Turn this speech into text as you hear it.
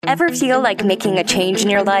Ever feel like making a change in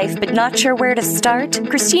your life but not sure where to start?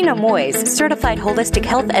 Christina Moyes, certified holistic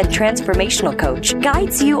health and transformational coach,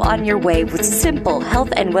 guides you on your way with simple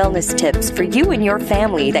health and wellness tips for you and your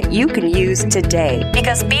family that you can use today.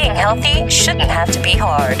 Because being healthy shouldn't have to be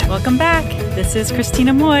hard. Welcome back. This is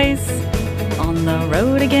Christina Moyes. On the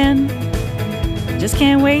road again. Just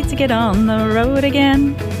can't wait to get on the road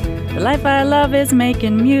again. The life I love is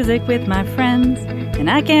making music with my friends, and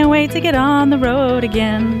I can't wait to get on the road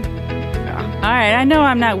again. All right, I know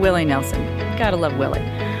I'm not Willie Nelson. Gotta love Willie.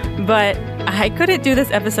 But I couldn't do this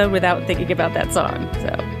episode without thinking about that song.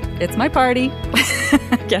 So it's my party.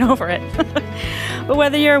 Get over it. But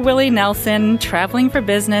whether you're Willie Nelson, traveling for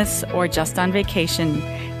business, or just on vacation,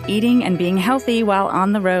 eating and being healthy while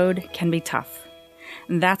on the road can be tough.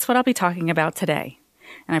 And that's what I'll be talking about today.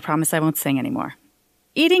 And I promise I won't sing anymore.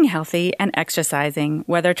 Eating healthy and exercising,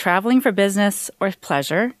 whether traveling for business or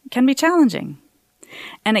pleasure, can be challenging.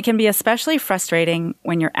 And it can be especially frustrating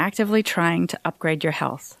when you're actively trying to upgrade your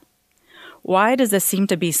health. Why does this seem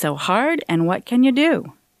to be so hard, and what can you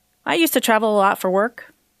do? I used to travel a lot for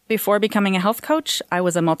work. Before becoming a health coach, I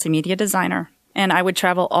was a multimedia designer, and I would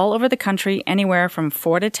travel all over the country anywhere from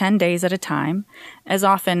 4 to 10 days at a time, as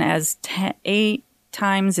often as 8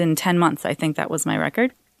 times in 10 months. I think that was my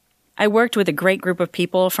record. I worked with a great group of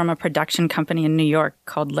people from a production company in New York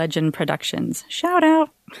called Legend Productions. Shout out!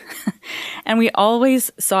 And we always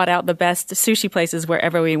sought out the best sushi places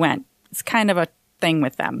wherever we went. It's kind of a thing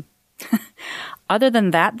with them. Other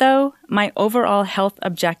than that, though, my overall health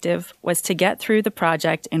objective was to get through the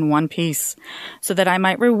project in one piece so that I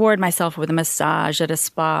might reward myself with a massage at a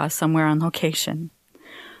spa somewhere on location.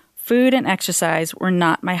 Food and exercise were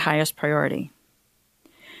not my highest priority.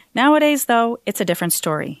 Nowadays, though, it's a different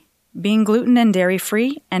story. Being gluten and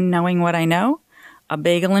dairy-free and knowing what I know, a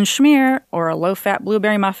bagel and schmear or a low-fat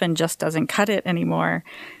blueberry muffin just doesn't cut it anymore,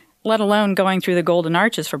 let alone going through the Golden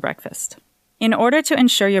Arches for breakfast. In order to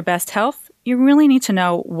ensure your best health, you really need to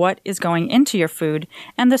know what is going into your food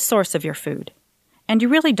and the source of your food. And you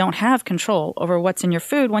really don't have control over what's in your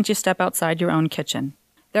food once you step outside your own kitchen.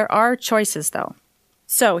 There are choices, though.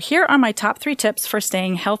 So here are my top 3 tips for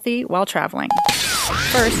staying healthy while traveling.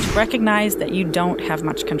 First, recognize that you don't have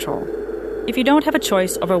much control. If you don't have a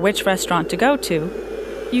choice over which restaurant to go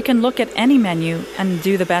to, you can look at any menu and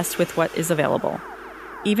do the best with what is available.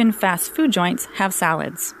 Even fast food joints have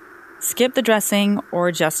salads. Skip the dressing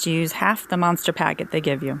or just use half the monster packet they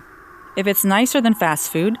give you. If it's nicer than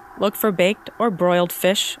fast food, look for baked or broiled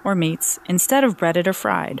fish or meats instead of breaded or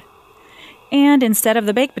fried. And instead of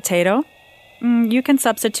the baked potato, you can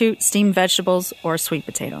substitute steamed vegetables or sweet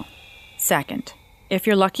potato. Second, if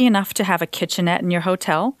you're lucky enough to have a kitchenette in your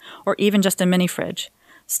hotel, or even just a mini fridge,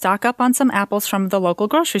 stock up on some apples from the local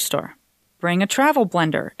grocery store. Bring a travel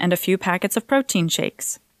blender and a few packets of protein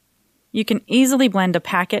shakes. You can easily blend a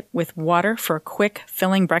packet with water for a quick,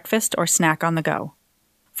 filling breakfast or snack on the go.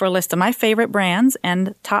 For a list of my favorite brands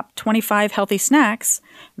and top 25 healthy snacks,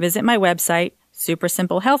 visit my website,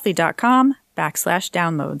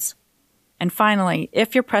 supersimplehealthy.com/downloads. And finally,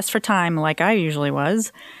 if you're pressed for time like I usually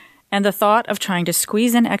was, and the thought of trying to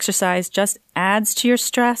squeeze in exercise just adds to your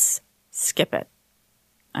stress, skip it.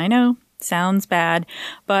 I know, sounds bad,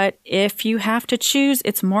 but if you have to choose,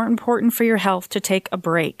 it's more important for your health to take a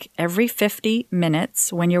break every 50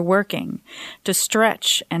 minutes when you're working, to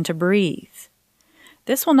stretch and to breathe.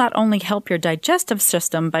 This will not only help your digestive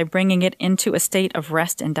system by bringing it into a state of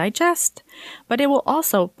rest and digest, but it will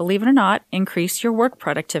also, believe it or not, increase your work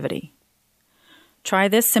productivity. Try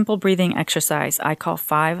this simple breathing exercise I call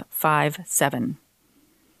 5-5-7.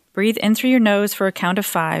 Breathe in through your nose for a count of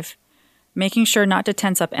 5, making sure not to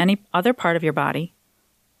tense up any other part of your body.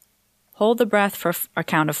 Hold the breath for a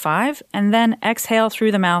count of 5, and then exhale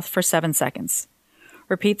through the mouth for 7 seconds.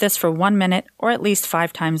 Repeat this for 1 minute or at least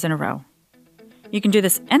 5 times in a row. You can do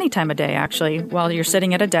this any time of day, actually, while you're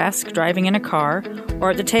sitting at a desk, driving in a car,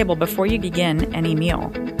 or at the table before you begin any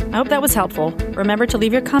meal. I hope that was helpful. Remember to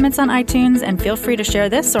leave your comments on iTunes and feel free to share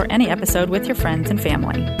this or any episode with your friends and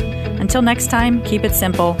family. Until next time, keep it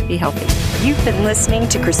simple, be healthy. You've been listening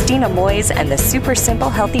to Christina Moyes and the Super Simple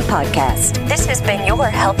Healthy Podcast. This has been your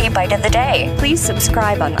Healthy Bite of the Day. Please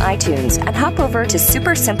subscribe on iTunes and hop over to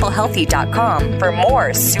supersimplehealthy.com for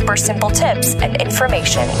more super simple tips and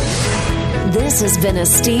information. This has been a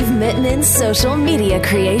Steve Mittinen social media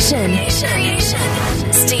creation.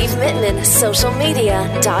 SteveMittinen,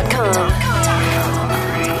 socialmedia.com.